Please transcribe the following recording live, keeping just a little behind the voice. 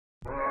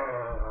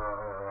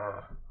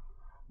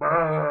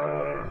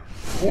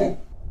Uh-oh.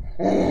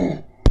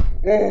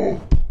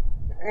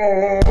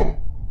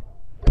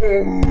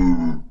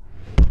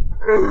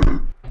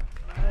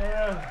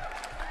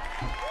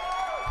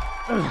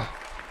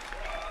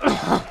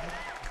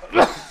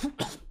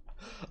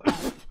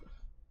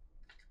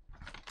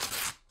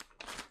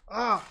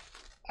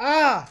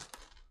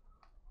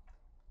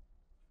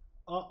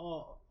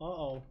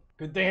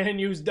 Good thing I didn't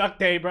use duct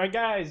tape, right,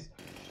 guys?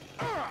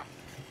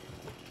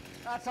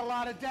 That's a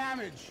lot of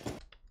damage.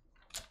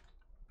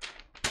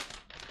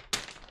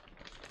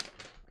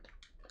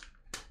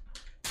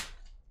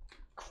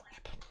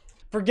 Crap.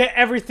 Forget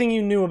everything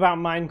you knew about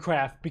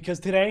Minecraft, because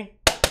today,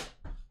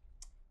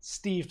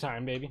 Steve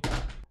time, baby.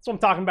 That's what I'm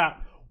talking about.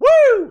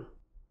 Woo!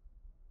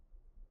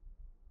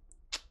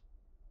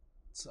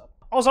 What's up?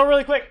 Also,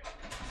 really quick,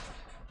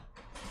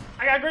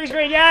 I got green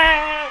screen,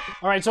 yeah!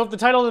 All right, so if the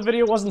title of the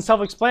video wasn't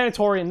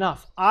self-explanatory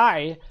enough,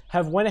 I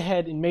have went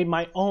ahead and made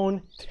my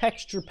own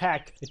texture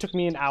pack. It took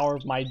me an hour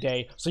of my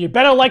day, so you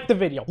better like the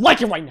video.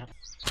 Like it right now.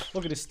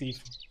 Look at this,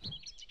 Steve.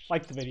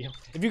 Like the video.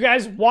 If you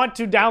guys want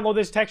to download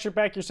this texture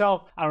pack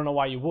yourself, I don't know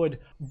why you would,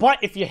 but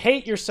if you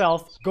hate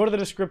yourself, go to the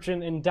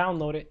description and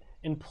download it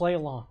and play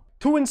along.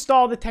 To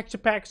install the texture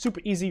pack,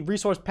 super easy,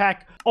 resource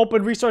pack,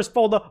 open resource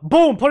folder,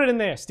 boom, put it in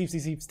there.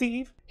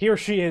 Steve. Here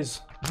she is.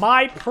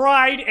 My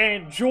pride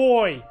and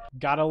joy.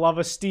 Gotta love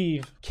a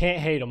Steve. Can't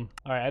hate him.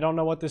 All right, I don't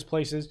know what this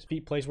place is.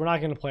 Feet place. We're not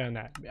gonna play on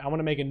that. I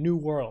wanna make a new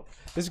world.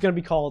 This is gonna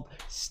be called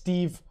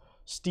Steve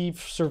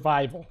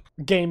Survival.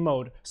 Game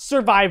mode.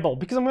 Survival,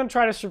 because I'm gonna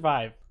try to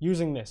survive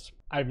using this.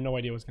 I have no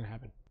idea what's gonna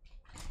happen.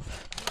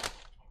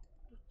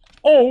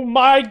 Oh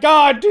my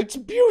God, it's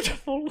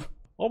beautiful.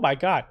 Oh my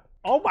God.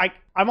 Oh my,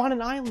 I'm on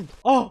an island.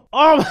 Oh,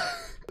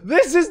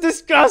 this is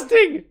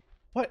disgusting.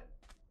 What?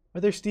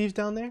 Are there Steves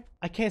down there?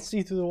 I can't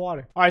see through the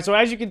water. All right, so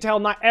as you can tell,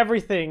 not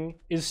everything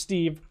is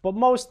Steve, but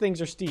most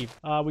things are Steve.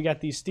 We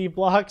got these Steve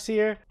blocks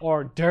here,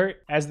 or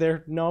dirt, as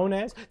they're known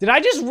as. Did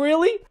I just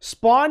really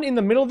spawn in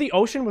the middle of the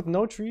ocean with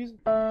no trees?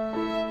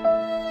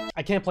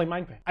 I can't play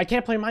Minecraft. I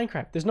can't play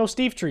Minecraft. There's no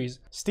Steve trees.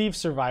 Steve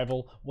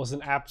survival was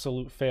an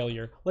absolute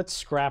failure. Let's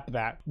scrap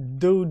that.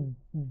 Dude.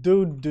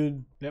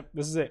 Yep,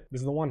 this is it.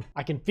 This is the one.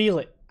 I can feel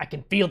it. I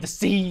can feel the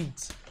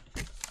seeds.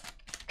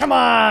 Come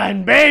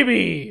on,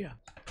 baby.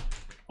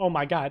 Oh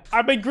my God.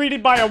 I've been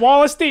greeted by a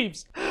wall of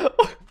Steves.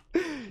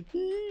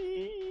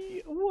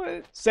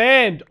 What?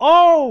 Sand.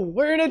 Oh,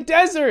 we're in a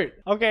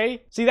desert.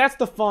 Okay. See, that's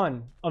the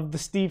fun of the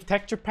Steve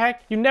texture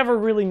pack. You never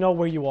really know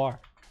where you are.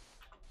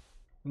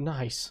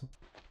 Nice.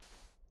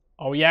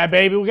 Oh yeah,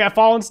 baby, we got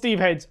fallen Steve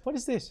heads. What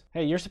is this?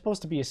 Hey, you're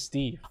supposed to be a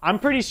Steve. I'm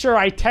pretty sure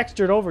I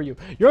textured over you.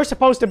 You're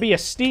supposed to be a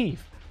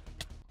Steve.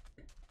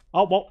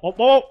 Oh,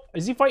 whoa.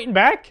 Is he fighting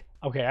back?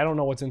 Okay, I don't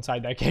know what's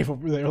inside that cave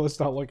over there. Let's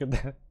not look at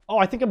that. Oh,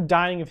 I think I'm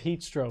dying of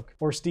heat stroke,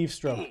 or Steve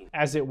stroke,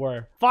 as it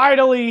were.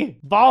 Finally,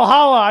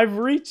 Valhalla, I've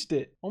reached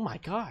it. Oh my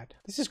God,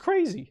 this is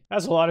crazy.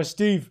 That's a lot of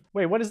Steve.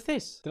 Wait, what is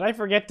this? Did I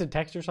forget to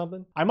texture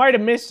something? I might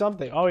have missed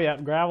something. Oh yeah,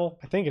 gravel.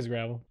 I think it's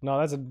gravel. No,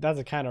 that's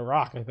a kind of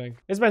rock, I think.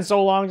 It's been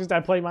so long since I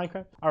played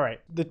Minecraft. All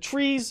right, the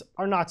trees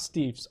are not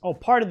Steves. Oh,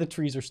 part of the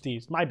trees are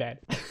Steves. My bad.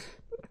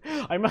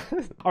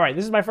 All right,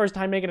 this is my first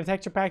time making a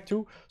texture pack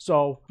too,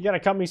 so you gotta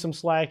cut me some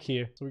slack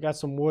here. So we got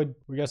some wood.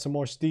 We got some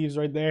more Steves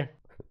right there.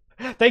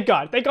 Thank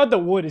God the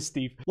wood is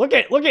Steve. Look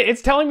at,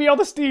 it's telling me all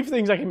the Steve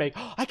things I can make.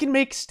 I can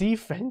make Steve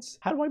fence.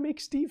 How do I make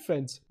Steve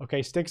fence?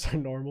 Okay, sticks are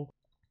normal.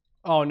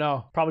 Oh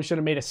no, probably should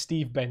have made a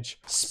Steve bench.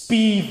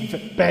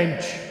 Steve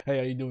bench. Hey,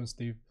 how you doing,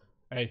 Steve?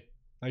 Hey,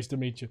 nice to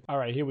meet you. All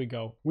right, here we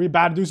go. We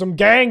about to do some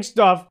gang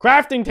stuff.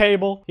 Crafting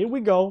table. Here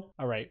we go.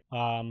 All right,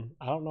 I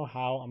don't know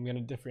how I'm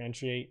gonna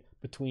differentiate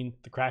between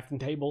the crafting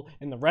table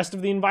and the rest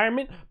of the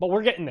environment, but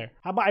we're getting there.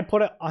 How about I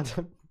put it on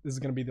this is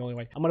gonna be the only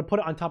way. I'm gonna put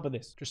it on top of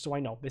this, just so I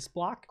know. This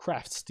block,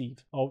 craft Steve.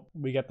 Oh,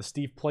 we got the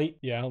Steve plate.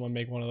 Yeah, I'm gonna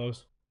make one of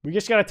those. We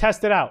just gotta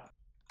test it out.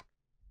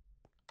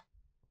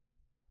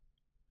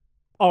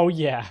 Oh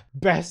yeah,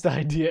 best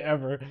idea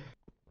ever.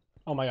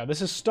 Oh my God,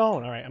 this is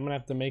stone. All right, I'm gonna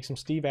have to make some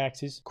Steve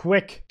axes.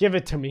 Quick, give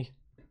it to me.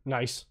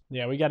 Nice.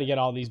 Yeah, we got to get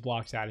all these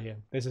blocks out of here.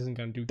 This isn't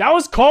gonna do. That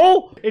was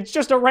coal. It's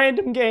just a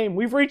random game.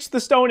 We've reached the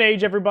Stone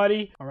Age,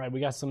 everybody. All right, we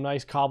got some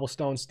nice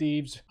cobblestone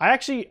Steves.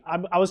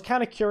 I was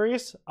kind of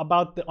curious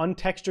about the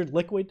untextured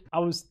liquid. I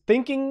was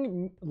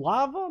thinking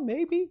lava,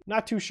 maybe?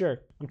 Not too sure.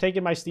 I'm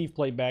taking my Steve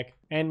plate back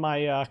and my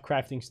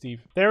crafting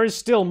Steve. There is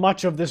still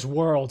much of this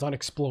world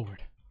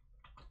unexplored.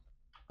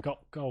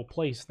 Go,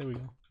 place. There we go.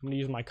 I'm gonna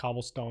use my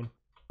cobblestone.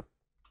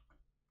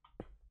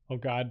 Oh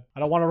God, I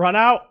don't want to run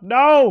out.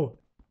 No!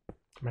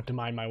 I'm gonna have to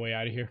mine my way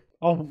out of here.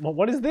 Oh,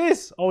 what is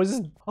this? Oh, is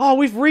this? Oh,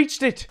 we've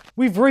reached it.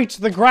 We've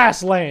reached the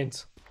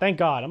grasslands. Thank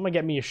God. I'm gonna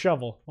get me a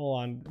shovel.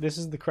 Hold on. This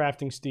is the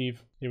crafting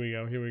Steve. Here we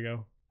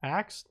go.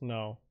 Axe?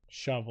 No.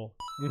 Shovel.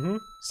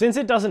 Since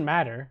it doesn't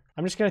matter,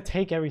 I'm just gonna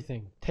take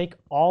everything. Take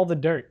all the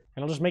dirt.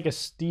 And I'll just make a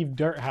Steve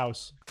dirt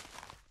house.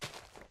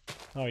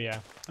 Oh yeah,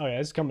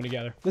 it's coming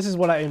together. This is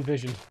what I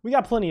envisioned. We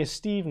got plenty of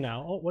Steve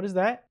now. Oh, what is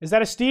that? Is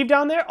that a Steve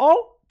down there?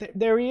 Oh,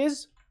 there he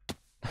is.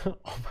 Oh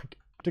my God.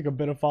 Took a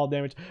bit of fall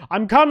damage.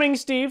 I'm coming,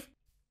 Steve.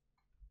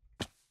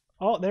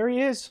 Oh, there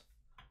he is.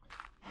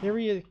 Here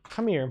he is.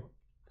 Come here.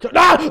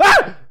 Ah!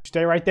 Ah!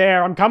 Stay right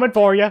there. I'm coming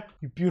for you.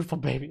 You beautiful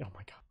baby. Oh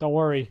my god. Don't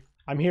worry.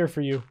 I'm here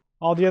for you.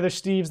 All the other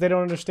Steves, they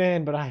don't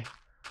understand, but I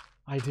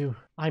do.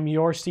 I'm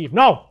your Steve.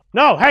 No!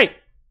 No! Hey!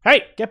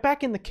 Hey! Get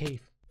back in the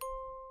cave.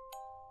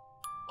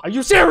 Are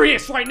you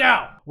serious right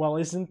now? Well,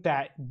 isn't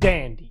that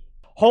dandy?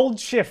 Hold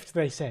shift,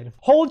 they said.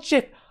 Hold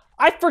shift.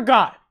 I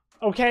forgot.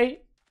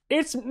 Okay?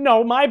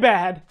 No, my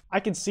bad. I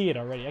can see it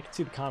already. I can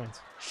see the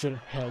comments. Should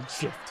have held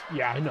shift.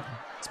 Yeah, I know.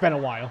 It's been a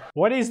while.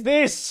 What is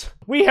this?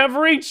 We have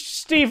reached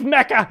Steve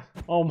Mecca.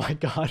 Oh my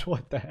god,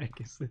 what the heck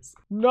is this?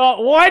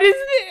 No, what is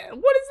it?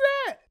 What is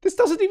that? This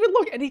doesn't even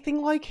look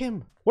anything like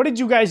him. What did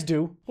you guys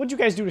do? What did you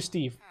guys do to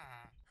Steve?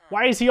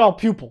 Why is he all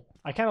pupil?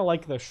 I kind of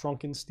like the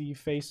shrunken Steve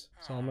face,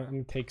 so I'm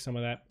gonna take some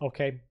of that.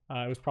 Okay,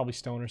 it was probably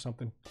stone or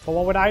something. But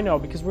what would I know?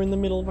 Because we're in the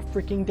middle of a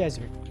freaking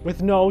desert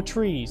with no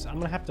trees. I'm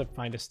gonna have to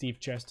find a Steve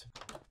chest.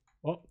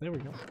 Oh, there we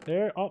go.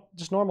 There. Oh,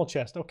 just normal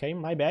chest. Okay,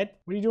 my bad.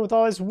 What are you doing with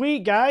all this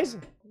wheat, guys?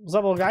 What's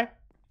up, little guy?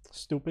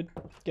 Stupid.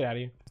 Get out of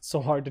here. It's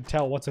so hard to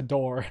tell what's a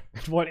door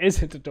and what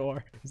isn't a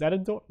door. Is that a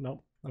door?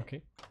 No.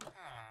 Okay.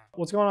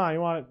 What's going on? You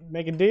want to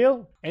make a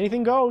deal?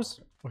 Anything goes.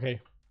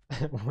 Okay.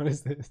 What is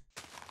this?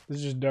 This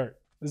is just dirt.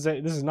 This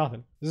is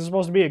nothing. This is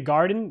supposed to be a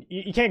garden.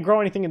 You can't grow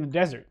anything in the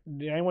desert.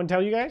 Did anyone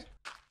tell you guys?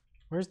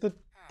 Where's the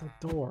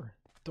door?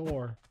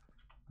 Door.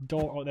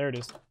 Oh, there it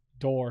is.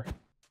 Door.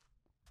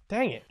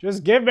 Dang it.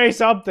 Just give me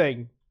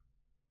something.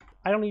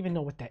 I don't even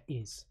know what that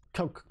is.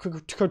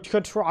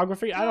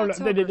 Cartography? I don't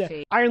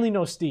know. I only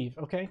know Steve,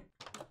 okay?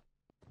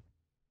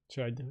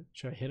 Should I do it?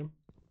 Should I hit him?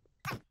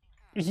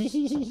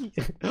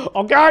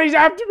 Oh god, he's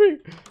after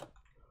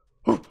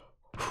me!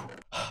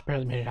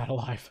 Barely made it out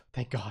alive.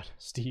 Thank god.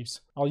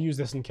 Steve's. I'll use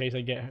this in case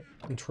I get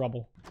in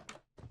trouble.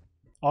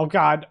 Oh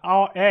god.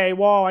 Oh, hey,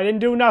 whoa, I didn't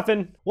do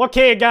nothing. Look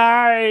here,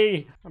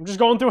 guy! I'm just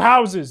going through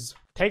houses.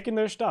 Taking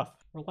their stuff.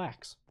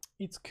 Relax.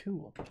 It's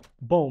cool.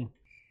 Boom.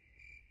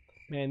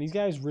 Man, these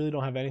guys really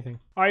don't have anything.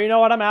 All right, you know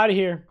what? I'm out of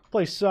here. This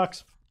place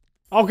sucks.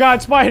 Oh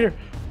god, spider!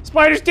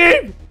 Spider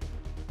Steve!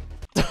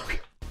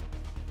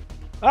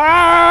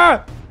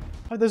 Ah!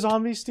 Are there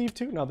zombies, Steve,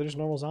 too? No, they're just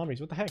normal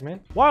zombies. What the heck,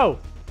 man? Whoa!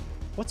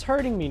 What's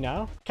hurting me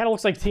now? Kind of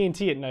looks like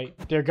TNT at night.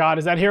 Dear god,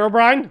 is that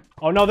Herobrine?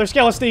 Oh no, they're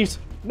Skeleton Steves.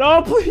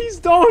 No, please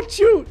don't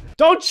shoot!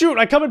 Don't shoot!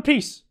 I come in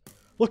peace.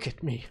 Look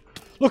at me.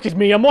 Look at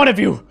me. I'm one of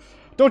you.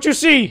 Don't you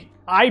see?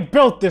 I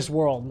built this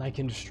world and I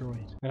can destroy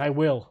it. And I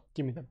will.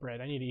 Give me the bread.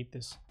 I need to eat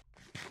this.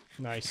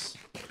 Nice.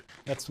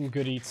 That's some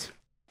good eats.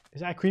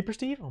 Is that a creeper,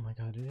 Steve? Oh my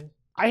god, it is.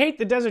 I hate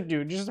the desert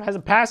dude. He just has a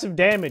passive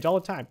damage all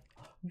the time.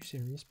 Are you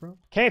serious, bro?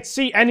 Can't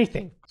see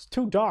anything. It's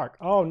too dark.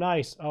 Oh,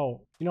 nice.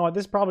 Oh, you know what?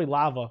 This is probably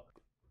lava.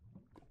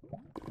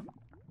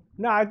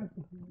 Nah.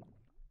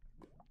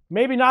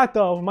 Maybe not,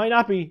 though. It might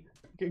not be.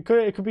 It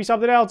could be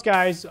something else,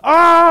 guys.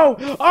 Oh!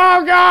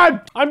 Oh,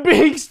 God! I'm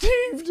being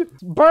Steved!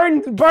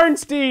 Burn,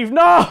 Steve!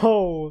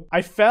 No!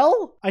 I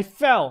fell? I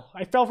fell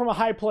from a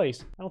high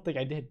place. I don't think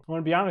I did. I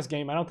want to be honest,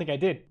 game. I don't think I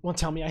did. You want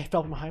to tell me I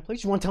fell from a high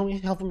place? You want to tell me I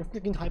fell from a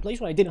freaking high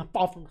place when I didn't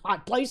fall from a high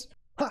place?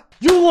 Huh.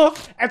 You look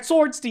at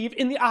Sword Steve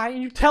in the eye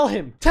and you tell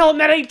him. Tell him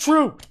that ain't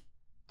true!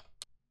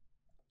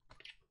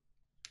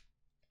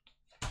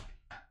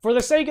 For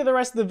the sake of the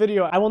rest of the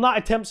video, I will not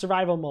attempt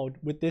survival mode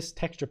with this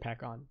texture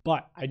pack on,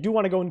 but I do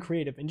want to go in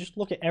creative and just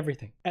look at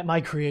everything, at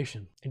my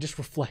creation, and just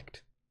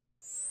reflect.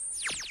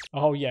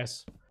 Oh,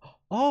 yes.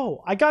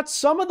 Oh, I got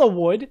some of the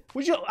wood.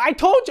 I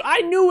told you,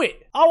 I knew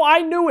it. Oh, I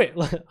knew it.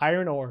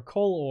 Iron ore,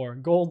 coal ore,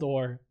 gold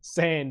ore,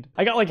 sand.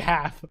 I got like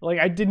half. Like,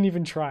 I didn't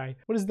even try.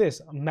 What is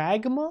this?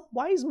 Magma?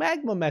 Why is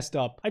magma messed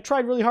up? I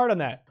tried really hard on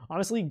that.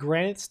 Honestly,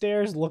 granite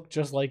stairs look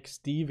just like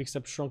Steve,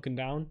 except shrunken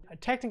down.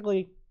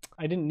 Technically,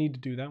 I didn't need to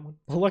do that one.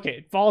 Look,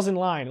 it falls in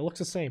line. It looks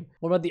the same.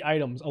 What about the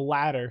items? A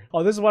ladder.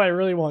 Oh, this is what I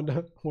really want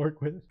to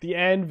work with. The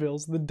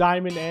anvils, the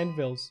diamond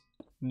anvils.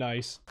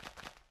 Nice.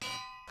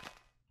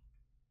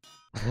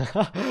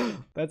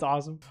 That's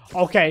awesome.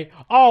 Okay.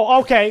 Oh,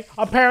 okay.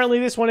 Apparently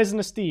this one isn't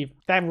a Steve.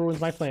 That ruins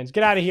my plans.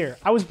 Get out of here.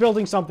 I was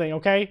building something,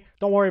 okay?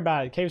 Don't worry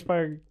about it. Cave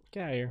spider,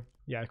 get out of here.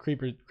 Yeah,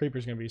 Creeper's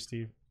gonna be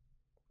Steve.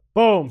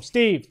 Boom,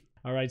 Steve.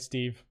 All right,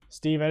 Steve.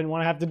 Steve, I didn't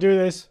want to have to do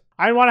this.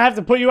 I didn't want to have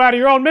to put you out of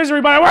your own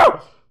misery, but I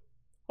will!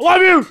 I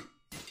love you!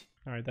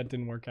 All right, that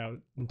didn't work out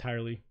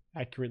entirely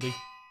accurately.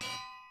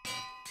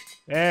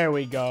 There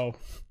we go.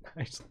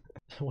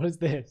 What is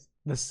this?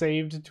 The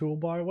saved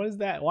toolbar? What is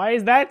that? Why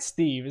is that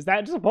Steve? Is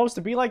that supposed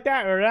to be like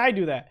that, or did I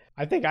do that?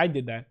 I think I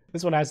did that.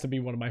 This one has to be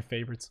one of my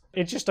favorites.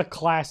 It's just a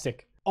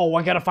classic. Oh,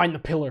 I gotta find the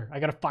pillar. I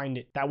gotta find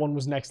it. That one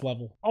was next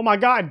level. Oh my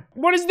god.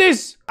 What is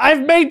this?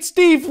 I've made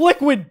Steve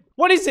liquid.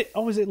 What is it?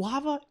 Oh, is it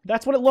lava?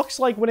 That's what it looks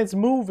like when it's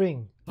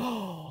moving.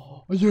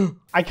 Oh, yeah.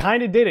 I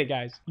kind of did it,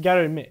 guys. You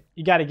gotta admit.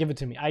 You gotta give it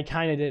to me. I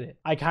kind of did it.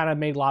 I kind of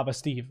made lava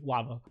Steve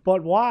lava.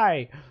 But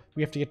why?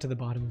 We have to get to the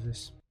bottom of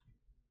this.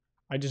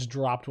 I just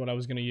dropped what I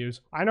was gonna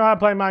use. I know how to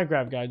play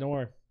Minecraft, guys. Don't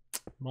worry.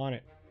 I'm on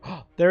it.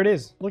 There it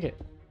is. Look it.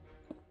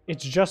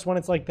 It's just when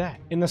it's like that.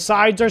 And the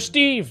sides are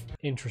Steve.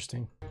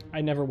 Interesting.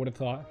 I never would have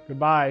thought.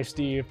 Goodbye,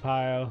 Steve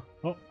pile.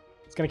 Oh,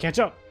 it's gonna catch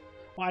up.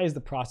 Why is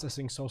the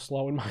processing so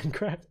slow in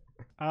Minecraft?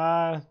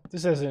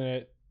 This isn't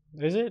it.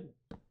 Is it?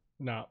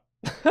 No.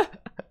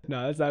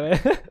 No, that's not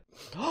it.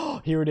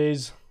 Oh, here it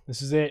is.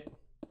 This is it.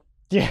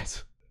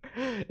 Yes.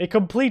 It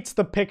completes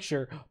the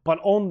picture, but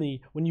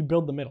only when you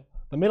build the middle.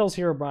 The middle's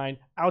Herobrine.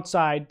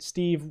 Outside,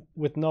 Steve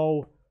with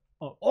no...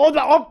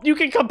 Oh, you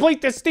can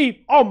complete this, Steve!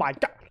 Oh my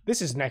god!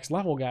 This is next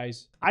level,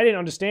 guys. I didn't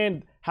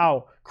understand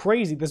how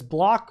crazy this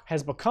block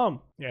has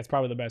become. Yeah, it's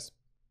probably the best.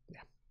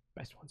 Yeah,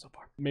 best one so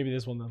far. Maybe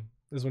this one, though.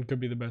 This one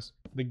could be the best.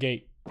 The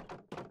gate.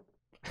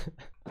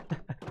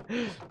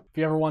 If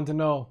you ever want to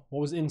know what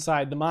was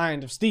inside the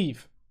mind of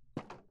Steve,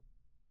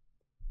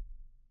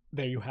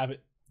 there you have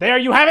it. There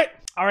you have it!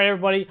 Alright,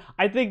 everybody.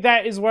 I think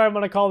that is where I'm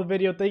going to call the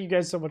video. Thank you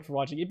guys so much for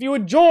watching. If you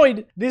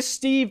enjoyed this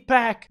Steve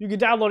pack, you can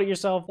download it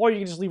yourself, or you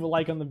can just leave a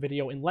like on the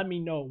video and let me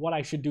know what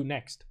I should do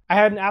next. I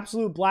had an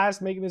absolute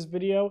blast making this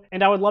video,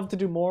 and I would love to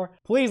do more.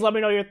 Please let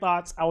me know your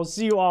thoughts. I will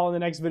see you all in the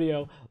next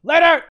video. Later!